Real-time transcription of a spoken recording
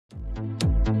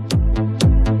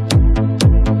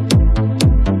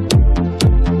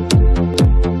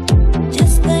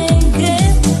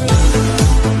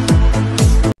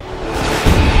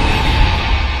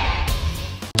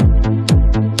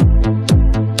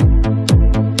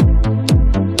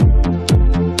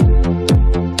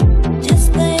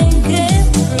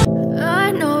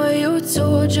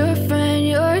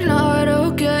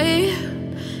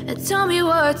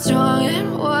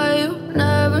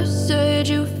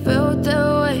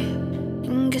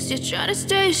you're trying to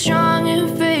stay strong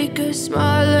and fake a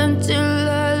smile until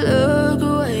I look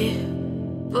away.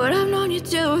 But I've known you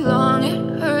too long,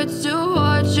 it hurts to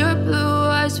watch your blue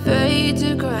eyes fade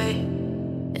to gray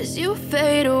as you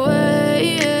fade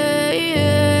away,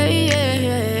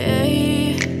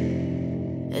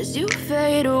 as you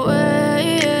fade away.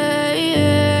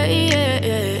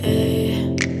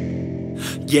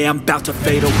 Yeah, I'm about to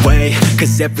fade away,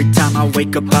 cause every time I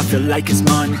wake up I feel like it's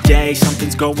Monday.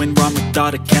 Something's going wrong with all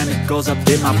the chemicals up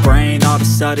in my brain. All of a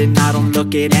sudden I don't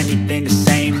look at anything the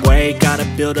same way. Got a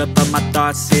buildup of my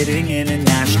thoughts sitting in an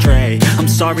ashtray. I'm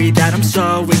sorry that I'm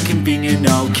so inconvenient,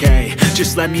 okay.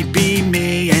 Just let me be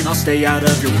me and I'll stay out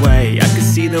of your way. I can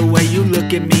see the way you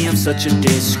look at me, I'm such a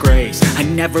disgrace. I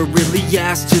never really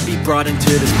asked to be brought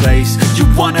into this place. You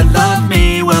wanna love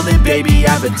me? Well then baby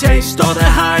I have a taste. All the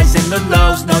highs and the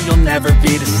lows, no, you'll never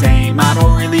be the same. I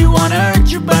don't really wanna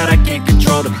hurt you, but I can't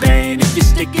control the pain. If you're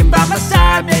sticking by my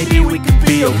side, maybe we could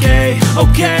be okay.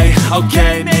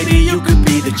 Okay, maybe you could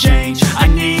be the change I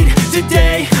need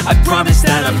today. I promise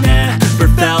that I've never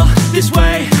felt this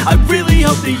way. I really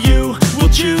hope that you will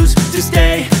choose to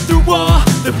stay through all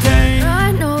the pain.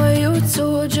 I know you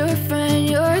told your friend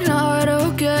you're not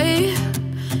okay,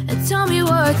 and tell me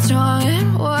what's wrong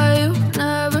and why you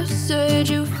never said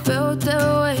you felt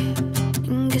that way.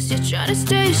 Guess you're trying to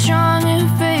stay strong and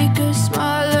fake a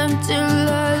smile until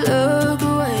I look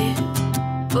away.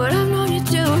 But I've known you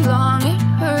too long, it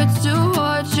hurts to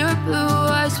watch your blue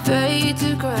eyes fade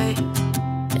to gray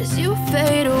as you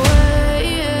fade away,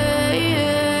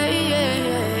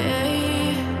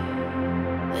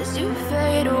 as you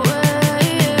fade away,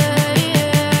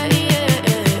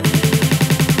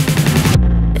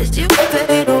 as you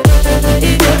fade away.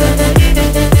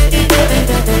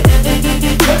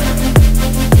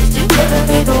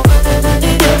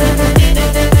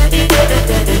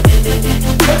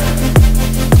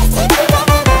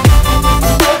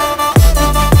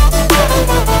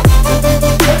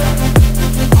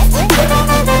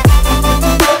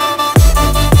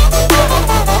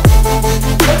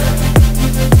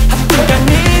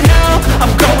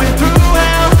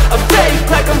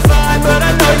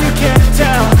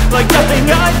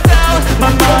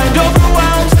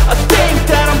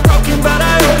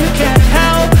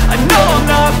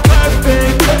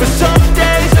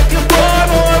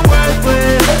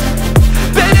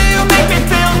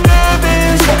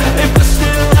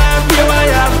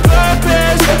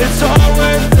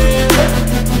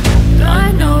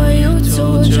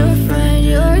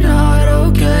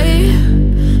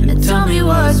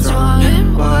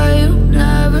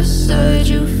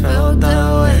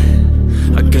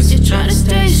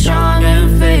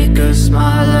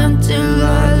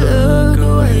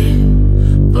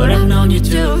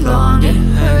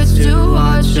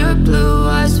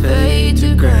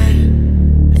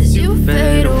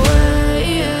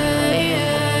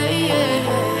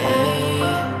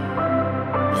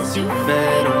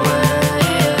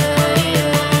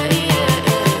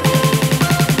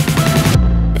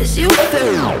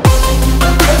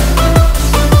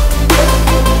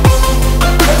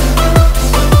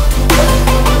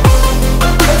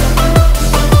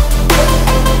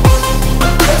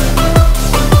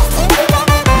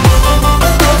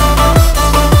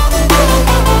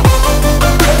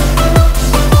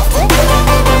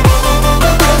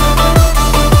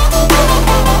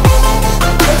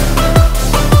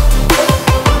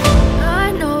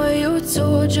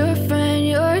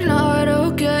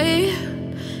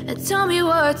 Tell me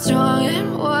what's wrong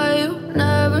and why you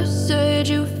never said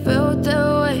you felt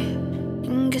that way.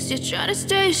 Guess you're trying to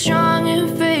stay strong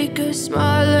and fake a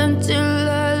smile until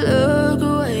I look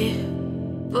away.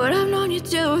 But I've known you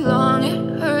too long,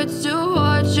 it hurts to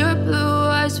watch your blue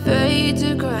eyes fade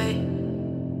to gray